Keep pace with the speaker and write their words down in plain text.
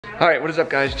Alright, what is up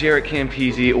guys?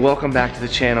 JaretCampisi. Welcome back to the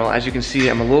channel. As you can see,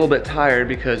 I'm a little bit tired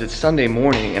because it's Sunday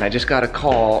morning and I just got a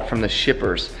call from the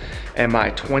shippers and my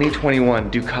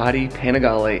 2021 Ducati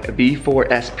Panigale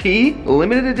V4 SP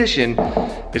limited edition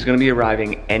is gonna be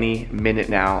arriving any minute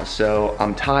now. So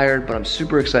I'm tired, but I'm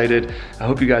super excited. I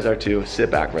hope you guys are too.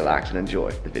 Sit back, relax, and enjoy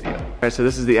the video. Alright, so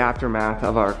this is the aftermath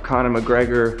of our Conor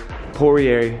McGregor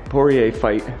Poirier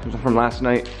fight from last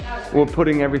night. We're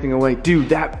putting everything away. Dude,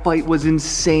 that fight was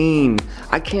insane.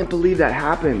 I can't believe that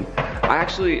happened. I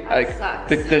actually, like,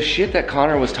 the shit that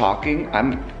Conor was talking,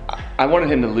 I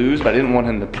wanted him to lose, but I didn't want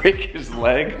him to break his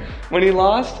leg when he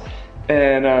lost.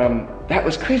 And that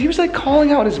was crazy. He was like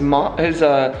calling out his mom, Poirier's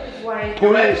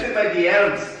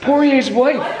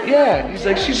wife. Yeah, he's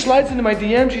like, she slides into my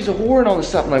DM, she's a whore and all this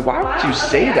stuff. I'm like, why would you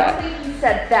say that? I don't think he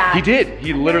said that. He did.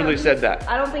 He literally said that.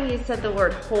 I don't think he said the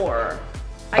word whore.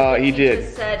 He did. He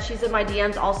just said, she's in my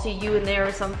DMs, I'll see you in there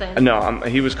or something. No,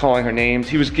 he was calling her names.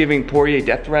 He was giving Poirier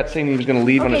death threats, saying he was gonna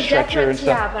leave on a stretcher and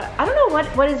stuff. Yeah, but I don't know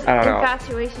what his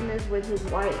infatuation is with his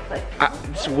wife. Like,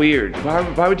 it's weird.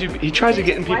 Why would you? He tries to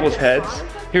get in people's heads.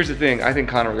 Here's the thing. I think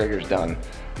Conor McGregor's done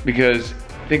because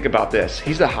think about this.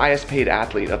 He's the highest paid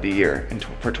athlete of the year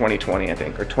for 2020, I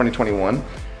think, or 2021.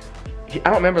 I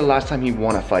don't remember the last time he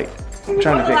won a fight. I'm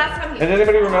trying to think. Does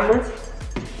anybody remember?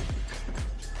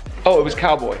 Oh, it was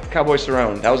Cowboy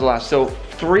Cerrone. That was the last. So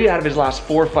 3 out of his last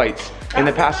 4 fights in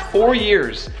the past 4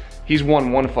 years, he's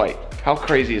won 1 fight. How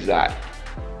crazy is that?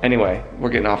 Anyway,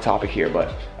 we're getting off topic here,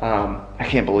 but I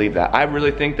can't believe that. I really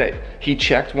think that he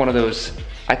checked one of those.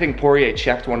 I think Poirier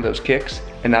checked one of those kicks,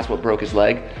 and that's what broke his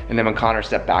leg. And then when Conor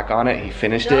stepped back on it, he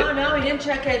finished it. No, he didn't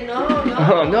check it. No.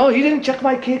 Oh, no, he didn't check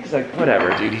my kick. It's like,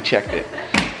 whatever, dude, he checked it.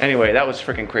 Anyway, that was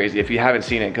freaking crazy. If you haven't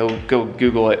seen it, go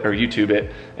Google it or YouTube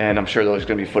it, and I'm sure there's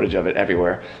gonna be footage of it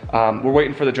everywhere. We're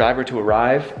waiting for the driver to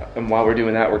arrive, and while we're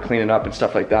doing that, we're cleaning up and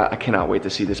stuff like that. I cannot wait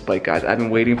to see this bike, guys. I've been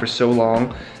waiting for so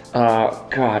long.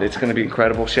 God, it's gonna be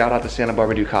incredible. Shout out to Santa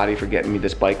Barbara Ducati for getting me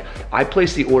this bike. I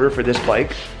placed the order for this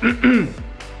bike on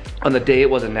the day it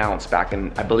was announced back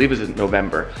in, I believe it was in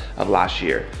November of last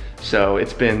year. So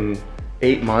it's been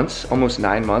 8 months, almost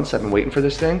 9 months I've been waiting for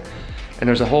this thing. And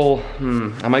there's a whole,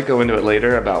 I might go into it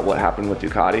later about what happened with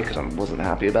Ducati because I wasn't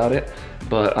happy about it.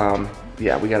 But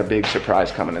yeah, we got a big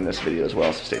surprise coming in this video as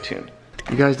well, so stay tuned.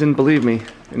 You guys didn't believe me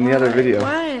in the other video.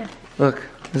 Why? Look,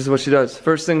 this is what she does.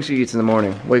 First thing she eats in the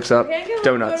morning, wakes up,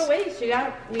 donuts.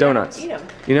 Donuts. Eat them.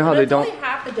 You know how they don't,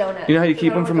 half the donut. you know how you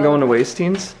keep them from going to waste,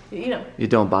 teens? You eat them. You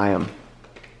don't buy them.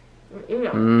 You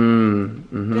eat them.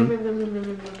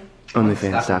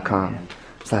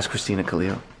 Onlyfans.com/Christina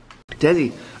Khalil.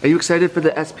 Desi, are you excited for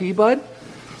the SP, bud?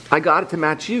 I got it to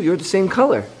match you. You're the same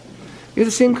color. You're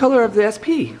the same color of the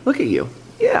SP. Look at you.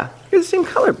 Yeah, you're the same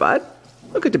color, bud.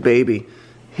 Look at the baby.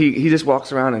 He just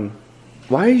walks around and...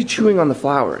 Why are you chewing on the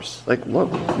flowers? Like,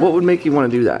 what would make you want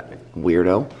to do that?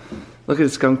 Weirdo. Look at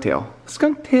his skunk tail.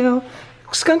 Skunk tail.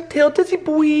 Skunk tail, Desi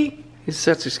boy. He's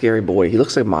such a scary boy. He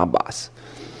looks like a mob boss.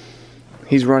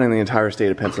 He's running the entire state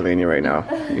of Pennsylvania right now.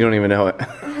 You don't even know it.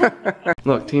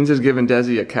 Look, Teens has given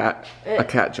Desi a cat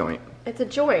joint. It's a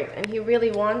joint, and he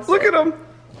really wants Look at him.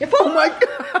 Oh my God.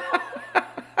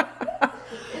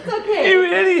 It's okay. You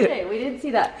idiot. Okay. We didn't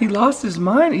see that. He lost his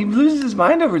mind. He loses his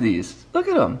mind over these. Look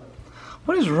at him.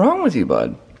 What is wrong with you,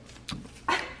 bud?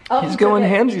 Oh, he's going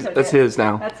hamsies. That's his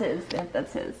now. That's his.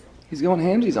 That's his. He's going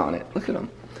hamsies on it. Look at him.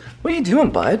 What are you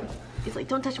doing, bud? He's like,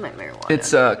 don't touch my marijuana.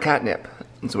 It's catnip.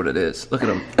 That's what it is. Look at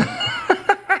him.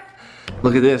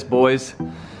 Look at this, boys.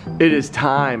 It is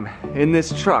time. In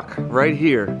this truck right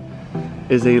here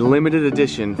is a limited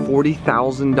edition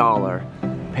 $40,000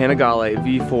 Panigale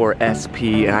V4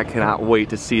 SP, and I cannot wait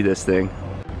to see this thing.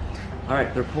 All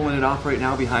right, they're pulling it off right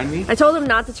now behind me. I told him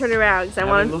not to turn it around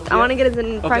because I want to get his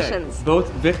impressions. Okay. Both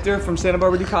Victor from Santa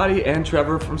Barbara Ducati and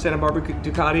Trevor from Santa Barbara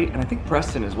Ducati, and I think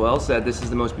Preston as well, said this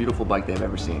is the most beautiful bike they've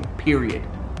ever seen, period,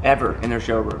 ever in their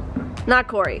showroom. Not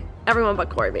Corey. Everyone but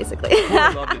Corey, basically.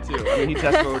 Corey loved it too. I mean, he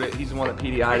test rode it. He's the one that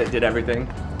PDI'd it, did everything.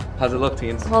 How's it look,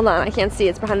 teens? Hold on, I can't see.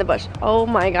 It's behind the bush. Oh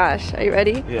my gosh. Are you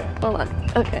ready? Yeah. Hold on.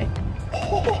 Okay.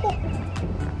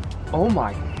 Oh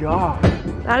my God.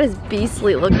 That is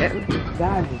beastly looking.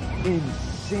 That is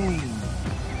insane.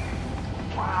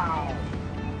 Wow.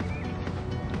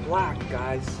 Black,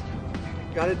 guys.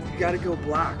 Gotta go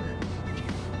black.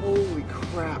 Holy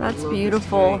crap. That's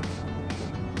beautiful.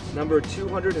 Number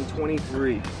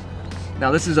 223. Now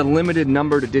this is a limited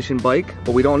numbered edition bike,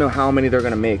 but we don't know how many they're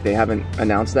gonna make. They haven't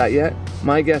announced that yet.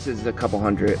 My guess is a couple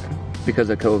hundred because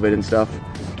of COVID and stuff.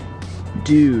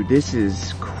 Dude, this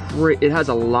is crazy. It has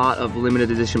a lot of limited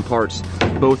edition parts,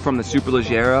 both from the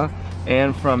Superleggera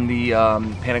and from the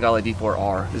Panigale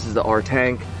D4R. This is the R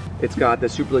tank. It's got the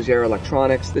Superleggera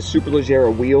electronics, the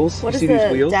Superleggera wheels. What you does see these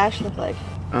the wheels? dash look like?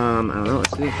 I don't know,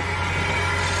 let's see.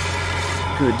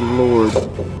 Good Lord.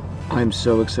 I'm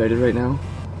so excited right now.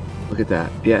 Look at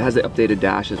that. Yeah, it has the updated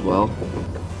dash as well.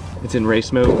 It's in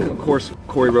race mode. Of course,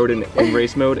 Corey rode in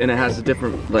race mode, and it has the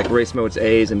different like race modes,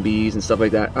 A's and B's and stuff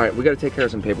like that. All right, we gotta take care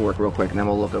of some paperwork real quick, and then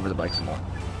we'll look over the bike some more.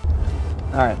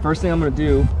 All right, first thing I'm gonna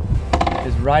do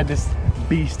is ride this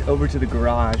beast over to the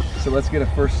garage. So let's get a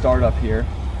first start up here,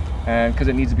 and because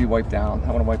it needs to be wiped down.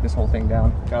 I wanna wipe this whole thing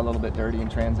down. Got a little bit dirty in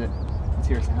transit. Let's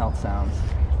hear how it sounds.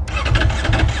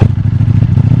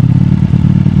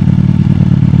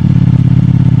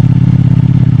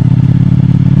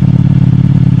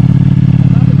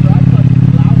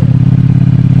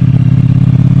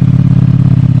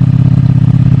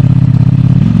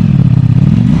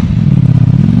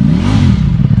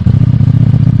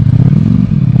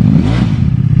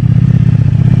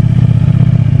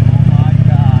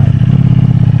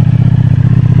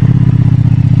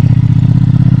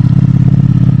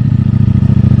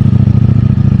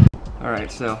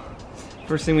 So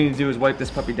first thing we need to do is wipe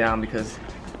this puppy down because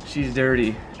she's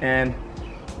dirty. And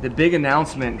the big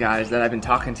announcement, guys, that I've been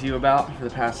talking to you about for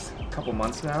the past couple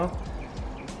months now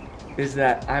is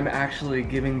that I'm actually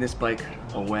giving this bike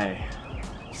away.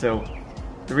 So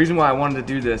the reason why I wanted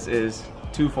to do this is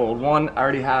twofold. One, I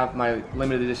already have my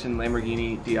limited edition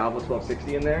Lamborghini Diablo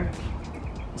 1260 in there,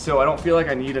 so I don't feel like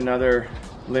I need another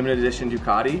limited edition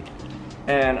Ducati.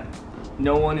 And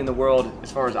no one in the world,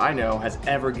 as far as I know, has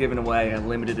ever given away a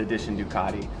limited edition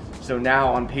Ducati. So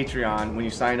now on Patreon, when you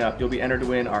sign up, you'll be entered to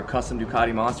win our custom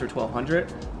Ducati Monster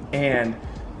 1200 and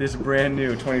this brand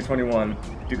new 2021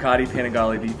 Ducati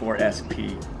Panigale V4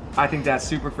 SP. I think that's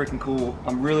super freaking cool.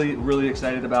 I'm really, really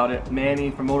excited about it. Manny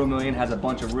from Moto Million has a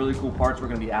bunch of really cool parts we're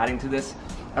gonna be adding to this.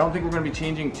 I don't think we're gonna be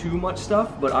changing too much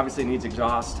stuff, but obviously it needs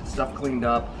exhaust, stuff cleaned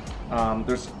up.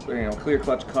 There's clear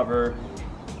clutch cover.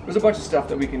 There's a bunch of stuff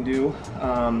that we can do,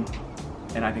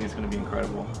 and I think it's going to be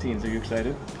incredible. Teens, are you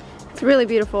excited? It's really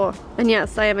beautiful, and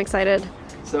yes, I am excited.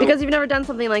 So, because you've never done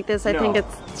something like this, I think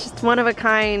it's just one of a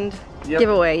kind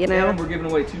giveaway, you know? And we're giving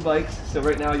away 2 bikes, so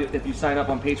right now, if you sign up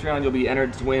on Patreon, you'll be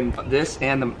entered to win this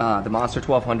and the Monster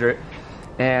 1200.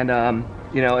 And,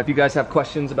 you know, if you guys have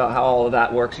questions about how all of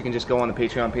that works, you can just go on the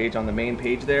Patreon page on the main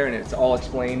page there, and it's all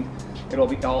explained. It'll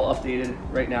be all updated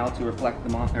right now to reflect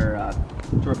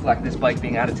to reflect this bike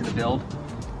being added to the build.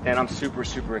 And I'm super,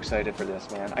 super excited for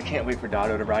this, man. I can't wait for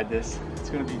Dotto to ride this. It's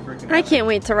gonna be freaking awesome. I can't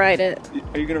wait to ride it.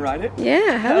 Are you gonna ride it?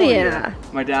 Yeah, hell yeah.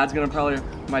 My dad will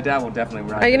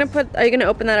definitely ride Are you this. gonna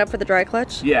open that up for the dry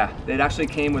clutch? Yeah, it actually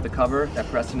came with a cover that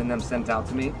Preston and them sent out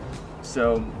to me.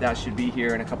 So that should be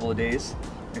here in a couple of days.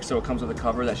 And so it comes with a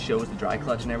cover that shows the dry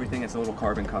clutch and everything. It's a little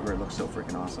carbon cover. It looks so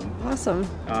freaking awesome. Awesome.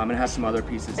 It has some other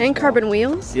pieces. And carbon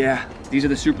wheels? Yeah, these are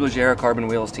the Superleggera carbon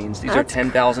wheels, teens. These are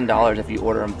 $10,000 if you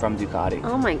order them from Ducati.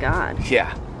 Oh my God.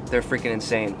 Yeah, they're freaking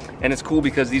insane. And it's cool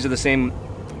because these are the same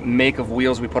make of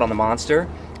wheels we put on the Monster,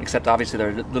 except obviously they're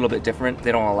a little bit different.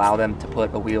 They don't allow them to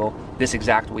put a wheel, this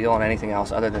exact wheel, on anything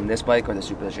else other than this bike or the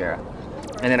Superleggera.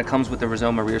 And then it comes with the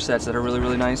Rizoma rear sets that are really,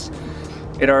 really nice.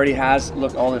 It already has,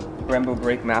 look, all the Brembo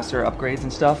Brake Master upgrades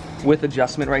and stuff with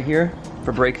adjustment right here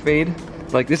for brake fade.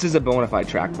 Like, this is a bona fide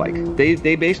track bike. They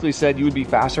basically said you would be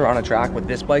faster on a track with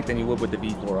this bike than you would with the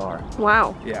V4R.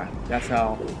 Wow. Yeah, that's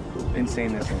how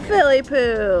insane this is. Philly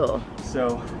poo.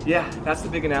 So, yeah, that's the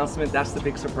big announcement. That's the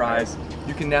big surprise.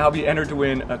 You can now be entered to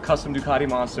win a custom Ducati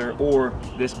Monster or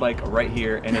this bike right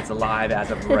here, and it's alive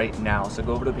as of right now. So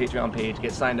go over to the Patreon page,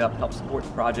 get signed up, help support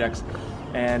the projects,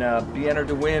 and be entered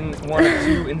to win 1 or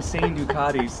 2 insane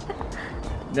Ducatis.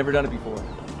 Never done it before.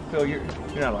 Phil, you're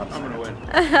not allowed to. I'm gonna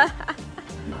win.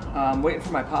 I'm waiting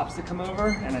for my pops to come over,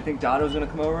 and I think Dotto's gonna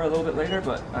come over a little bit later,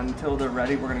 but until they're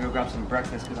ready, we're gonna go grab some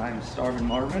breakfast because I am starving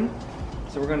Marvin.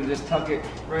 So we're gonna just tuck it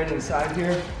right inside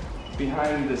here,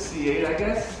 behind the C8, I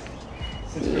guess.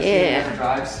 Since Christina never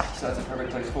drives, so that's a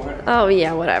perfect place for it. Oh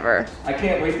yeah, whatever. I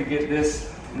can't wait to get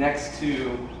this next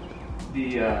to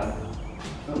the, I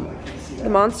can't see that. The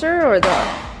Monster or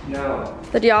the? No.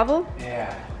 The Diablo?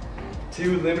 Yeah.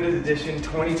 2 limited edition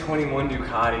 2021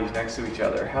 Ducatis next to each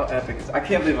other. How epic is it? I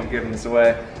can't believe I'm giving this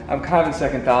away. I'm kind of in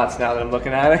second thoughts now that I'm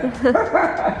looking at it.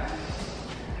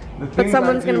 But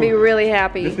someone's gonna be really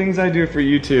happy. The things I do for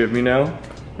YouTube, you know?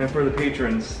 And for the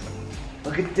patrons.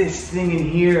 Look at this thing in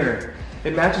here.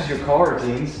 It matches your car,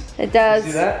 teens. It does.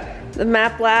 You see that? The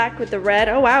matte black with the red.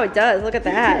 Oh wow, it does. Look at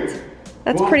that.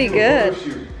 That's pretty good.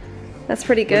 That's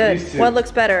pretty good. What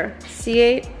looks better?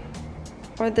 C8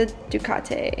 or the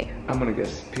Ducati? I'm gonna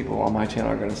guess people on my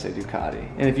channel are gonna say Ducati.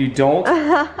 And if you don't,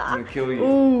 I'm gonna kill you.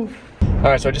 Oof. All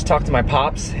right, so I just talked to my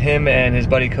pops. Him and his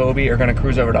buddy Kobe are gonna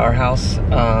cruise over to our house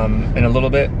in a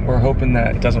little bit. We're hoping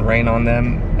that it doesn't rain on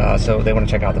them, so they wanna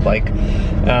check out the bike.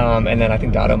 And then I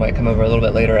think Dotto might come over a little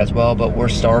bit later as well, but we're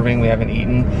starving, we haven't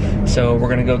eaten. So we're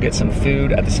gonna go get some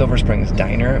food at the Silver Springs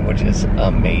Diner, which is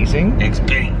amazing. Eggs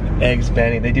Benny. Eggs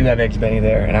Benny, they do have Eggs Benny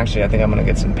there. And actually I think I'm gonna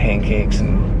get some pancakes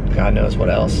and God knows what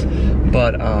else.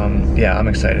 But yeah, I'm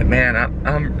excited. Man,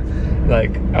 I'm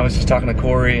like, I was just talking to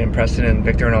Corey and Preston and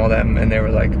Victor and all them, and they were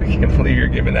like, I can't believe you're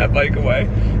giving that bike away.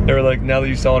 They were like, now that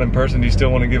you saw it in person, do you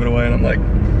still want to give it away? And I'm like,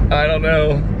 I don't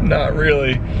know, not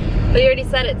really. But you already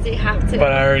said it, so you have to.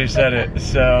 But I already said it,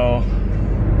 so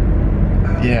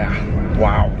yeah,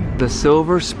 wow. The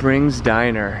Silver Springs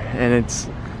Diner, and it's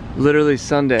literally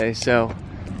Sunday, so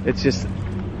it's just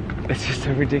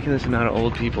a ridiculous amount of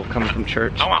old people coming from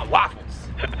church. I want waffles.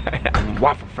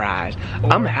 Waffle fries.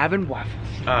 I'm having waffles.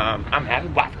 I'm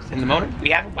having waffles. In the morning, we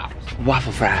have waffles.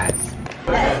 Waffle fries.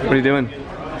 What are you doing?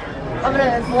 I'm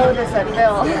gonna blow this at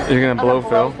Phil. You're gonna blow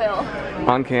Phil?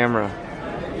 On camera.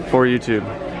 For YouTube.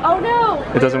 Oh no!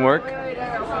 It doesn't work?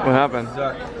 What happened?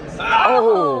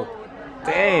 Oh!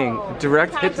 Dang.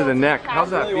 Direct hit to the neck. How's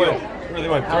that feel? Really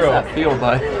went How's that feel,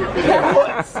 bud?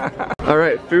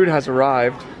 Alright, food has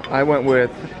arrived. I went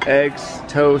with eggs,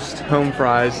 toast, home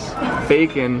fries,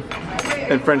 bacon,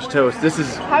 and French toast. This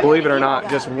is, believe it or not,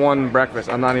 just one breakfast.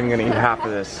 I'm not even gonna eat half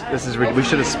of this. This is, we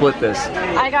should have split this.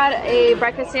 I got a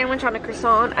breakfast sandwich on a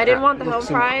croissant. I didn't want the home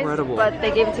fries, incredible. but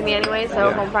they gave it to me anyway,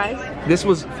 so home fries. This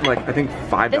was like, I think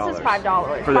 $5. This is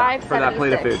 $5. For that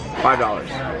plate of food,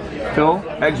 $5. Phil?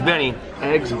 Eggs Benny.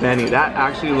 Eggs Benny, that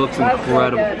actually looks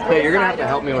incredible. Hey, you're gonna have to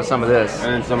help me with some of this.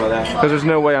 And some of that. Because there's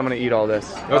no way I'm gonna eat all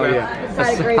this. Okay. Oh yeah,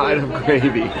 a side of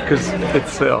gravy, because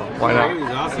it's Phil, why not?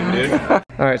 Gravy's awesome, dude.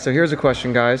 Alright, so here's a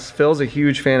question, guys. Phil's a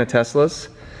huge fan of Teslas,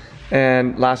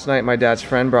 and last night my dad's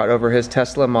friend brought over his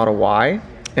Tesla Model Y,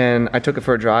 and I took it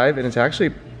for a drive, and it's actually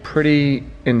pretty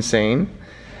insane,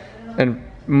 and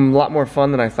a lot more fun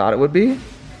than I thought it would be.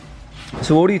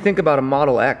 So what do you think about a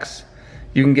Model X?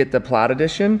 You can get the Plaid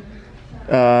Edition,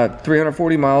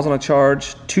 340 miles on a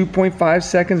charge, 2.5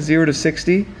 seconds 0 to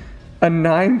 60, a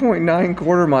 9.9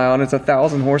 quarter mile, and it's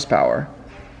 1,000 horsepower.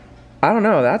 I don't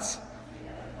know,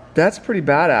 that's pretty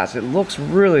badass. It looks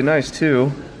really nice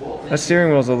too. That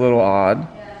steering wheel's a little odd,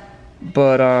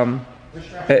 but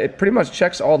it pretty much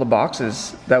checks all the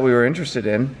boxes that we were interested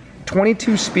in.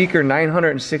 22 speaker,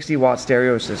 960 watt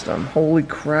stereo system. Holy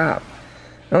crap.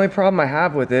 The only problem I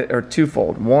have with it are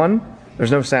twofold. One,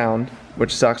 there's no sound,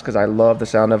 which sucks because I love the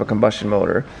sound of a combustion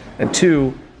motor. And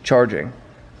two, charging.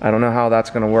 I don't know how that's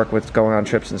gonna work with going on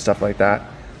trips and stuff like that.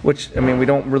 Which, I mean, we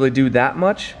don't really do that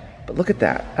much, but look at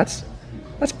that. That's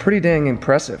pretty dang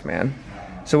impressive, man.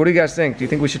 So what do you guys think? Do you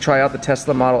think we should try out the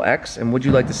Tesla Model X? And would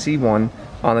you like to see one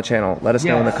on the channel? Let us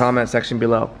know in the comment section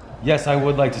below. Yes, I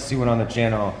would like to see one on the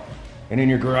channel and in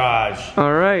your garage.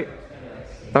 All right.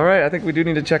 All right, I think we do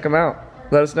need to check them out.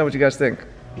 Let us know what you guys think.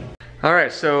 All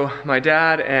right, so my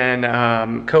dad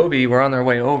and Kobe were on their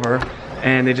way over,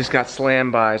 and they just got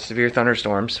slammed by severe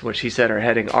thunderstorms, which he said are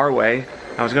heading our way.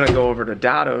 I was gonna go over to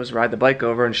Dotto's, ride the bike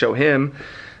over and show him,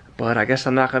 but I guess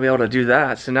I'm not gonna be able to do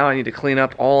that. So now I need to clean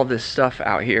up all of this stuff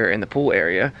out here in the pool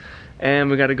area. And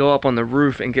we gotta go up on the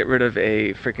roof and get rid of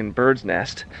a freaking bird's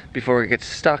nest before we get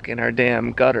stuck in our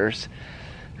damn gutters.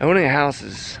 Owning a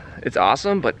house it's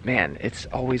awesome, but man, it's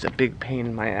always a big pain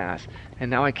in my ass.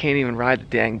 And now I can't even ride the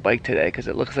dang bike today because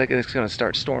it looks like it's gonna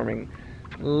start storming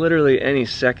literally any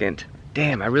second.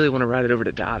 Damn, I really wanna ride it over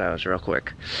to Dotto's real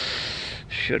quick.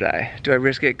 Should I? Do I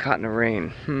risk getting caught in the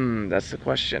rain? That's the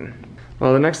question.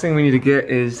 Well, the next thing we need to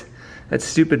get is that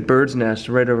stupid bird's nest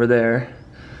right over there.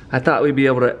 I thought we'd be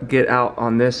able to get out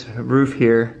on this roof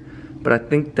here, but I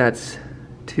think that's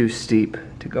too steep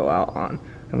to go out on,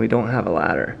 and we don't have a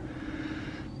ladder.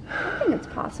 I think it's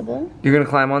possible. You're gonna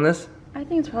climb on this? I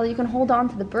think it's probably you can hold on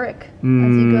to the brick as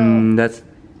you go. That's,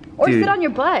 or dude, sit on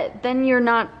your butt. Then you're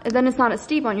not. Then it's not as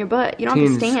steep on your butt. You don't have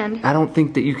to stand. I don't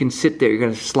think that you can sit there. You're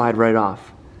gonna slide right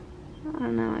off. I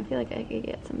don't know. I feel like I could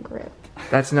get some grip.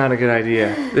 That's not a good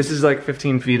idea. This is like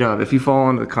 15 feet up. If you fall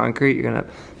onto the concrete, you're gonna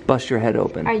bust your head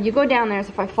open. All right, you go down there, so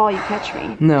if I fall, you catch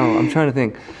me. No, I'm trying to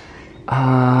think. We don't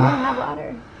have a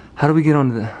ladder. How do we get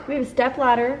onto the? We have a step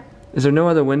ladder. Is there no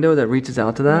other window that reaches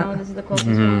out to that? No, this is the closest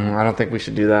one. I don't think we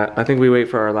should do that. I think we wait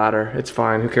for our ladder. It's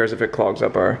fine. Who cares if it clogs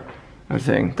up our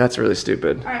thing? That's really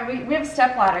stupid. All right, we have a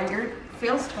step ladder.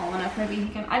 Phil's tall enough. Maybe he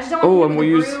can. I just don't Oh, want and to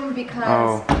we'll use the room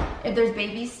because if there's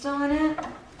babies still in it.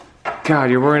 God,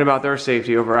 you're worrying about their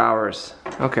safety over ours.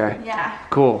 Okay. Yeah.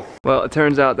 Cool. Well, it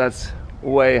turns out that's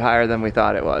way higher than we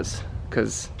thought it was,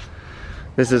 because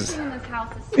This is. Everything in this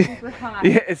house is super hot.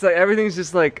 Yeah, it's like everything's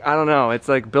just like, I don't know. It's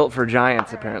like built for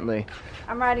giants apparently.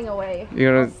 I'm riding away. You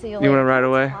wanna ride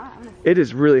away? It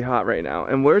is really hot right now.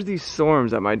 And where's these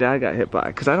storms that my dad got hit by?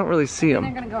 Because I don't really see them.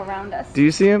 They're gonna go around us. Do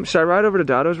you see him? Should I ride over to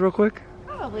Dado's real quick?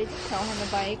 Probably just tell him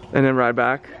the bike. And then ride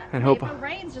back and hope. If it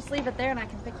rains, just leave it there and I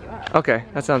can pick you up. Okay,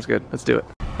 that sounds good. Let's do it.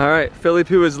 All right, Philly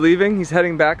Poo is leaving. He's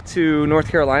heading back to North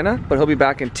Carolina, but he'll be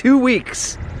back in 2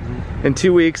 weeks. In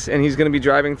 2 weeks, and he's gonna be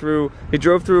driving through, he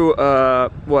drove through,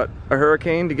 what, a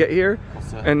hurricane to get here?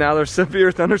 And now there's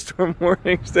severe thunderstorm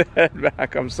warnings to head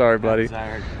back. I'm sorry, buddy.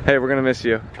 Hey, we're gonna miss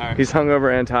you. Right. He's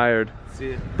hungover and tired.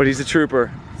 See ya. But he's a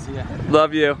trooper. See ya.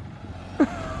 Love you.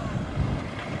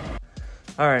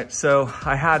 All right, so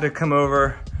I had to come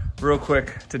over real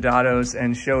quick to Dado's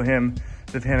and show him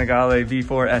the Panigale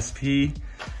V4 SP.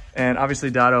 And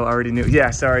obviously Dado already knew. Yeah,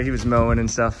 sorry, he was mowing and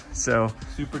stuff, so.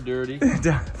 Super dirty.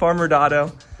 Farmer Dado.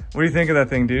 What do you think of that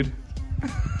thing, dude?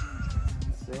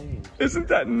 Insane. Isn't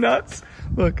that nuts?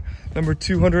 Look, number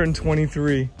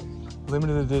 223,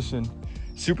 limited edition.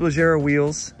 Superleggera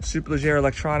wheels, Superleggera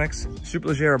electronics,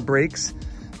 Superleggera brakes,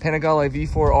 Panigale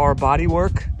V4R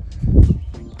bodywork,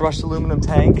 brushed aluminum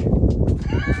tank.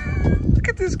 Look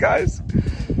at this, guys.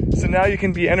 So now you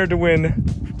can be entered to win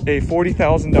a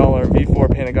 $40,000 V4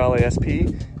 Panigale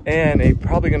SP and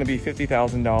probably going to be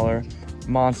 $50,000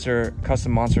 Monster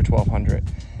custom Monster 1200.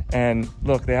 And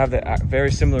look, they have the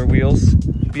very similar wheels,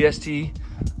 BST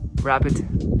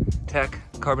Rapid Tech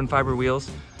carbon fiber wheels,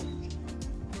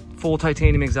 full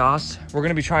titanium exhaust. We're going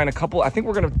to be trying a couple. I think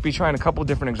we're going to be trying a couple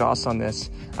different exhausts on this.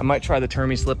 I might try the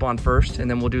Termi slip-on first, and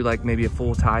then we'll do like maybe a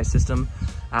full tie system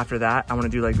after that. I want to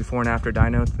do like before and after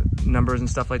dyno numbers and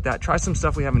stuff like that. Try some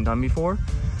stuff we haven't done before.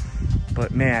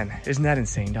 But man, isn't that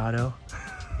insane, Dado?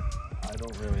 I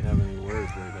don't really have any words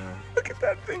right now. Look at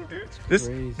that thing, dude.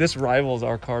 This rivals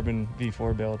our carbon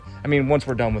V4 build. I mean, once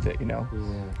we're done with it, you know.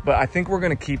 Yeah. But I think we're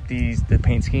gonna keep the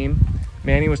paint scheme.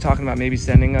 Manny was talking about maybe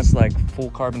sending us like full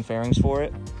carbon fairings for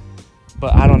it.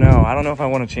 But I don't know. I don't know if I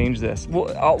want to change this.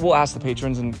 We'll ask the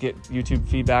patrons and get YouTube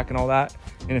feedback and all that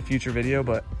in a future video.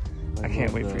 But I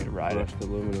can't wait for you to ride it.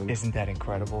 Aluminum. Isn't that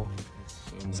incredible?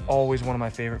 It's always one of my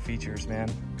favorite features, man.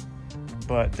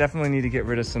 But definitely need to get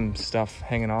rid of some stuff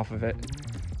hanging off of it.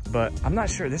 But I'm not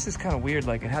sure. This is kind of weird.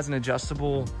 Like, it has an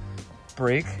adjustable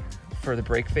brake for the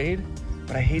brake fade,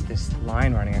 but I hate this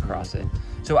line running across it.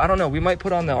 So I don't know. We might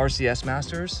put on the RCS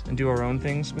Masters and do our own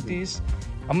things with these.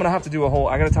 I'm gonna have to do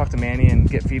I gotta talk to Manny and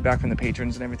get feedback from the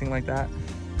patrons and everything like that.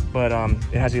 But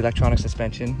it has the electronic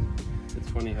suspension. It's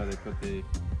funny how they put the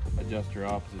adjuster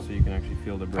opposite so you can actually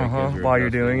feel the brake while you're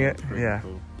doing it. Yeah.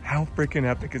 Cool. How freaking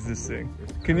epic is this thing?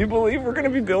 Can you believe we're gonna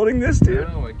be building this, dude?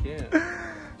 No, I can't.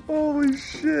 Holy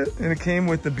shit. And it came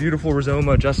with the beautiful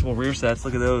Rizoma adjustable rear sets.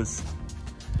 Look at those.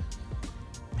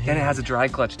 Man. And it has a dry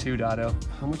clutch too, Dado.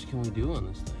 How much can we do on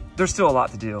this thing? There's still a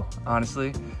lot to do,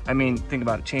 honestly. I mean, think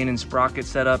about it. Chain and sprocket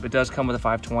setup. It does come with a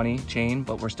 520 chain,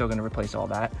 but we're still gonna replace all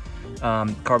that.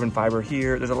 Carbon fiber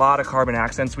here. There's a lot of carbon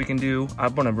accents we can do. I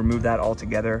wanna remove that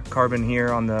altogether. Carbon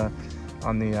here on the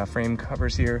frame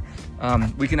covers here.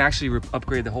 We can actually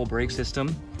upgrade the whole brake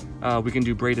system. We can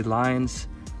do braided lines.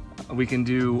 We can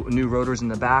do new rotors in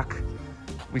the back.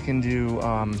 We can do,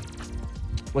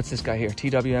 what's this guy here?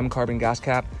 TWM carbon gas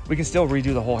cap. We can still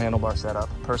redo the whole handlebar setup.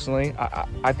 Personally,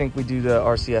 I think we do the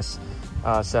RCS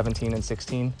 17 and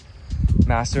 16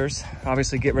 Masters.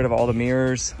 Obviously get rid of all the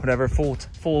mirrors, whatever,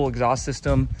 full exhaust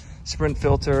system, sprint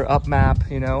filter, up map,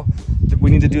 you know.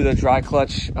 We need to do the dry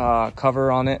clutch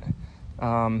cover on it.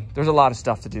 There's a lot of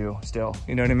stuff to do still,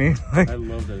 you know what I mean? Like, I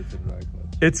love that it's a dry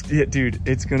clutch. Dude,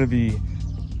 it's gonna be,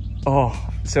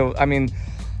 so I mean,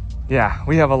 yeah,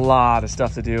 we have a lot of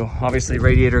stuff to do. Obviously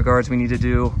radiator guards we need to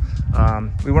do.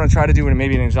 We wanna try to do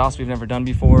maybe an exhaust we've never done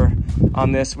before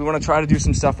on this. We wanna try to do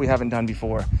some stuff we haven't done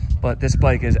before, but this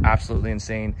bike is absolutely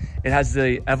insane. It has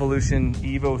the Evolution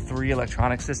Evo 3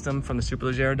 electronic system from the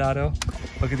Superleggera Dado.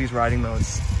 Look at these riding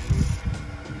modes.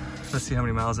 Let's see how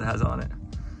many miles it has on it.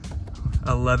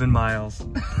 11 miles.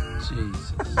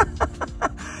 Jesus.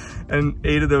 And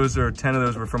 10 of those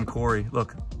were from Corey.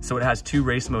 Look, so it has 2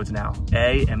 race modes now,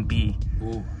 A and B.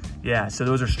 Ooh. Yeah, so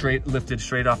those are lifted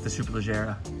straight off the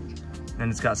Superleggera. And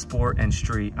it's got sport and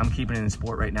street. I'm keeping it in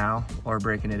sport right now, or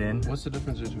breaking it in. What's the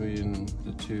difference between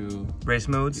the 2 race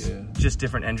modes? Yeah. Just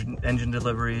different engine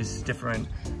deliveries, different,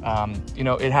 you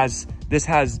know, this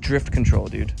has drift control,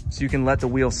 dude. So you can let the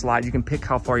wheel slide. You can pick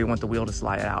how far you want the wheel to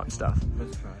slide out and stuff.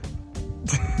 Let's try it.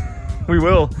 We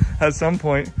will at some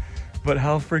point, but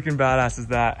how freaking badass is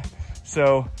that?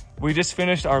 So We just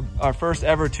finished our first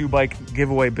ever 2-bike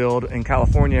giveaway build in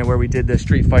California, where we did the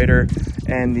Street Fighter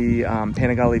and the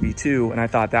Panigale V2, and I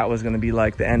thought that was gonna be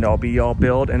like the end all be all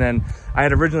build. And then I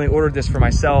had originally ordered this for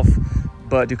myself,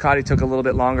 but Ducati took a little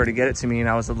bit longer to get it to me, and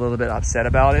I was a little bit upset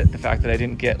about it. The fact that I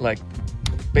didn't get like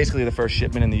basically the first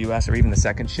shipment in the US, or even the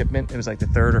second shipment. It was like the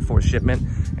 3rd or 4th shipment,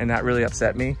 and that really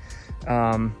upset me.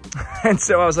 And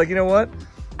so I was like, you know what?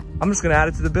 I'm just gonna add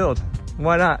it to the build.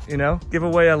 Why not, you know? Give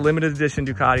away a limited edition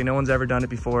Ducati. No one's ever done it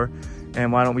before.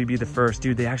 And why don't we be the first?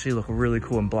 Dude, they actually look really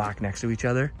cool in black next to each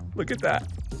other. Look at that.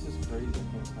 This is crazy.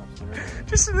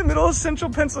 Just in the middle of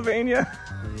central Pennsylvania.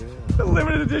 Yeah. The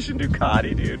limited edition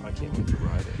Ducati, dude. I can't wait to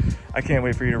ride it. I can't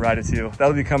wait for you to ride it too.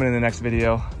 That'll be coming in the next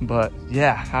video. But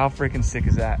yeah, how freaking sick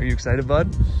is that? Are you excited,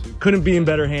 bud? Couldn't be in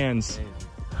better hands.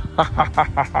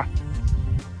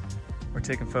 We're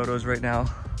taking photos right now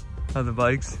of the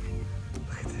bikes.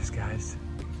 Look at this, guys.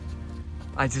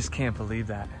 I just can't believe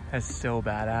that. That's so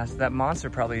badass. That monster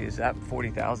probably is at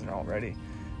 40,000 already,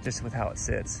 just with how it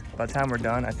sits. By the time we're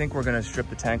done, I think we're gonna strip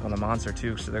the tank on the monster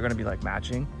too, so they're gonna be like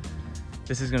matching.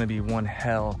 This is gonna be one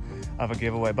hell of a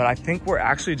giveaway. But I think we're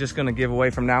actually just gonna give away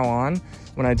from now on,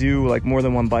 when I do like more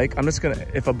than one bike, I'm just gonna,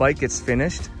 if a bike gets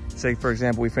finished, say for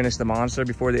example, we finish the monster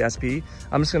before the SP,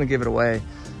 I'm just gonna give it away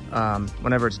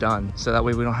whenever it's done. So that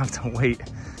way we don't have to wait.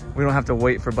 We don't have to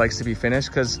wait for bikes to be finished,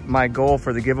 because my goal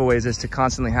for the giveaways is to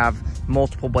constantly have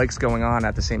multiple bikes going on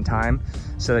at the same time,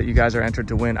 so that you guys are entered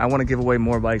to win. I want to give away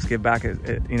more bikes, give back,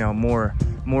 you know, more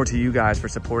to you guys for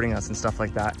supporting us and stuff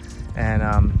like that. And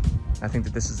I think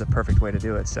that this is the perfect way to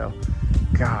do it. So,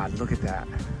 God, look at that.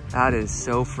 That is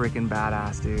so freaking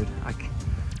badass, dude.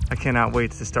 I cannot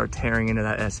wait to start tearing into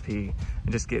that SP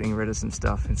and just getting rid of some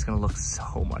stuff. It's gonna look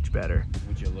so much better.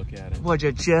 Would you look at it? Would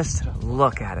you just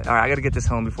look at it? All right, I gotta get this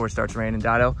home before it starts raining.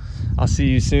 Dado, I'll see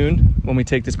you soon when we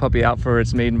take this puppy out for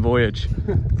its maiden voyage.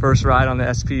 First ride on the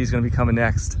SP is gonna be coming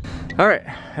next. All right,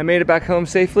 I made it back home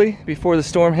safely before the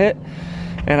storm hit,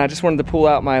 and I just wanted to pull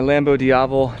out my Lambo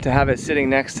Diavolo to have it sitting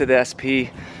next to the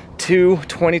SP. 2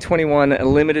 2021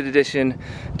 limited edition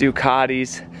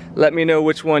Ducatis. Let me know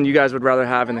which one you guys would rather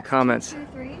have in the comments.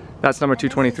 That's number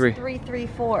 223.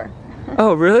 334.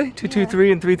 Oh, really?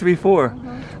 223 and 334.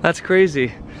 That's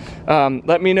crazy.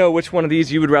 Let me know which one of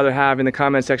these you would rather have in the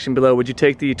comment section below. Would you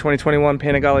take the 2021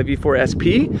 Panigale V4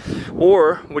 SP,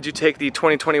 or would you take the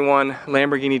 2021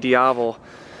 Lamborghini Diavolo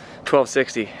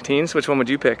 1260? Teens, which one would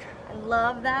you pick? I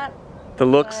love that. The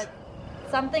looks?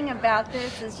 Something about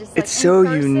this is just like, it's so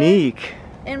unique.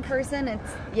 In person,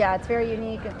 it's very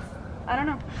unique. I don't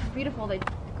know, it's beautiful. The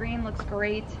green looks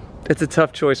great. It's a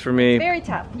tough choice for me. Very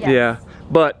tough, yes. Yeah,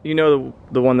 but you know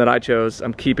the one that I chose,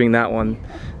 I'm keeping that one,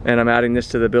 and I'm adding this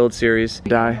to the build series.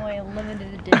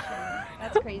 Limited edition.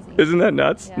 That's crazy. Isn't that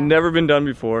nuts? Yeah. Never been done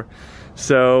before.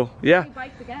 So yeah. 2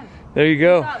 bikes again. There you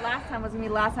go. I thought last time was gonna be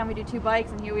the last time we do 2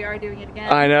 bikes, and here we are doing it again.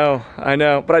 I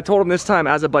know. But I told him this time,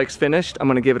 as a bike's finished, I'm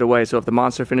gonna give it away. So if the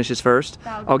monster finishes first,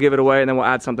 I'll give it away, and then we'll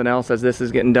add something else as this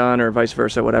is getting done, or vice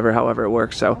versa, whatever, however it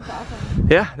works. So that's awesome.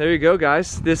 Yeah, there you go,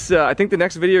 guys. This I think the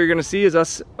next video you're gonna see is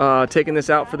us taking this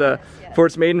out for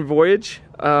its maiden voyage.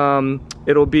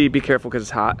 It'll be careful because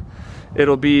it's hot.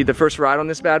 It'll be the first ride on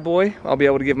this bad boy. I'll be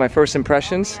able to give my first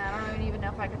impressions. Oh, man, I don't even know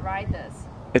if I could ride this.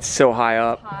 It's so high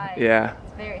up. It's high. Yeah.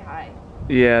 It's very high.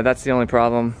 Yeah, that's the only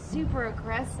problem. Super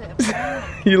aggressive.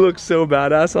 You look so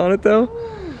badass on it though.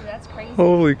 Ooh, that's crazy.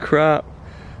 Holy crap.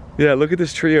 Yeah, look at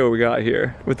this trio we got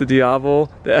here with the Diavolo,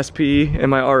 the SP, and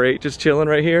my R8 just chilling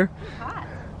right here. It's hot.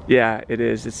 Yeah, it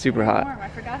is. It's super hot. Warm. I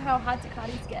forgot how hot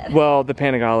Ducatis get. Well, the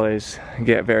Panigales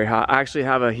get very hot. I actually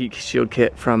have a heat shield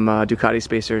kit from Ducati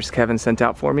Spacers Kevin sent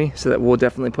out for me, so that we'll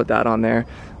definitely put that on there.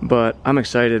 But I'm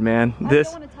excited, man. I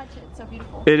don't want to touch it. It's so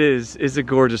beautiful. It is. It's a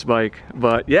gorgeous bike.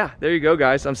 But yeah, there you go,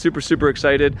 guys. I'm super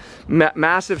excited.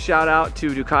 Massive shout out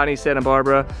to Ducati Santa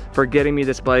Barbara for getting me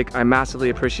this bike. I massively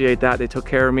appreciate that. They took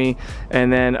care of me.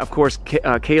 And then of course,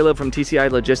 Caleb from TCI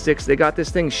Logistics, they got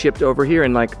this thing shipped over here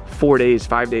in like 4 days,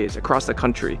 5 days across the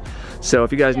country. So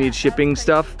if you guys need shipping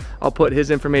stuff, I'll put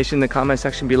his information in the comment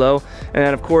section below. And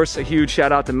then of course, a huge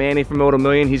shout out to Manny from Moto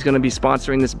Million. He's gonna be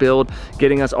sponsoring this build,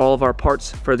 getting us all of our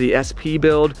parts for the SP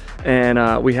build.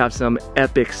 And we have some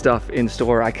epic stuff in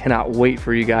store. I cannot wait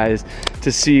for you guys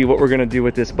to see what we're gonna do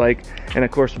with this bike. and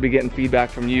of course we'll be getting feedback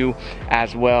from you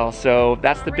as well. So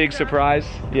that's the big surprise.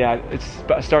 Yeah, it's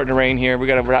starting to rain here. We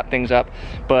got to wrap things up,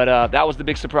 but that was the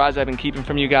big surprise I've been keeping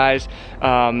from you guys.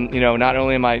 You know, not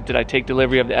only did I take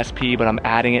delivery of the SP, but I'm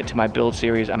adding it to my build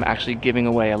series. I'm actually giving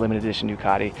away a limited edition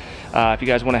Ducati. If you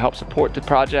guys want to help support the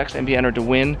projects and be entered to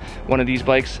win one of these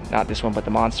bikes, not this one but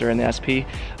the Monster and the SP,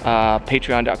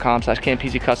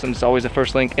 patreon.com/Campisi Customs. It's always the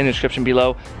first link in the description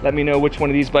below. Let me know which one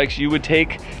of these bikes you would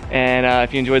take, and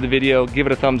if you enjoyed the video, give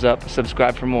it a thumbs up,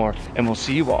 subscribe for more, and we'll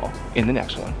see you all in the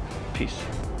next one.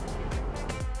 Peace.